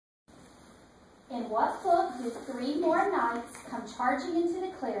In what book do 3 more knights come charging into the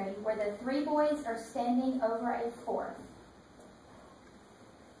clearing where the 3 boys are standing over a fort?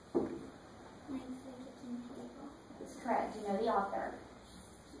 Knights of the King Table. That's correct. Do you know the author?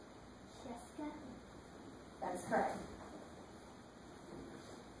 Jessica. That is correct.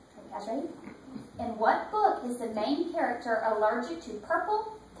 Okay, guys, ready? In what book is the main character allergic to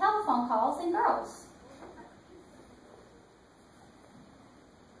purple, telephone calls, and girls?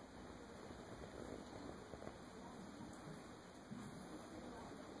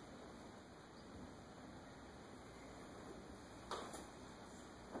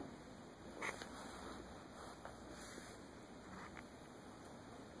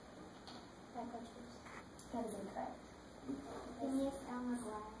 That is incorrect. Phineas L.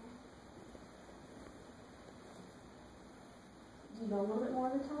 McGuire. Do you know a little bit more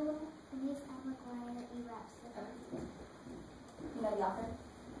of the title? Phineas L. McGuire, E. Rhapsody. You know the author?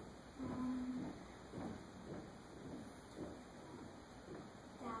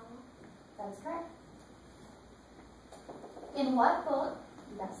 Dowell. That is correct. In what book,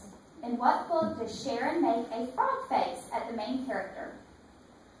 yes, in what book does Sharon make a frog face at the main character?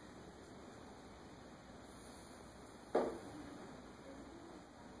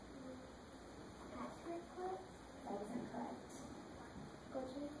 That is incorrect.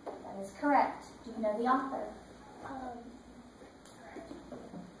 That is correct. Do you know the author?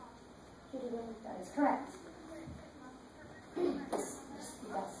 That is correct. Yes.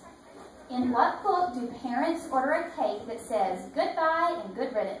 In what book do parents order a cake that says goodbye and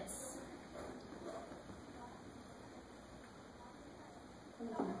good riddance?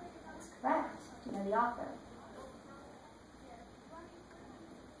 That's correct. Do you know the author?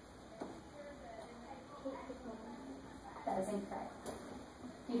 That is incorrect.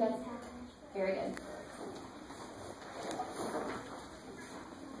 You guys? Very good.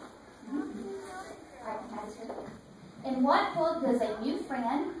 In what book does a new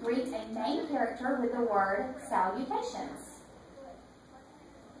friend greet a main character with the word salutations?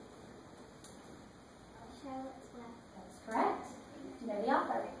 Charlotte's Web. That's correct. Do you know the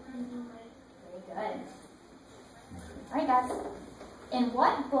author? Very good. All right, guys. In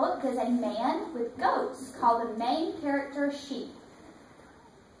what book does a man with goats call the main character sheep?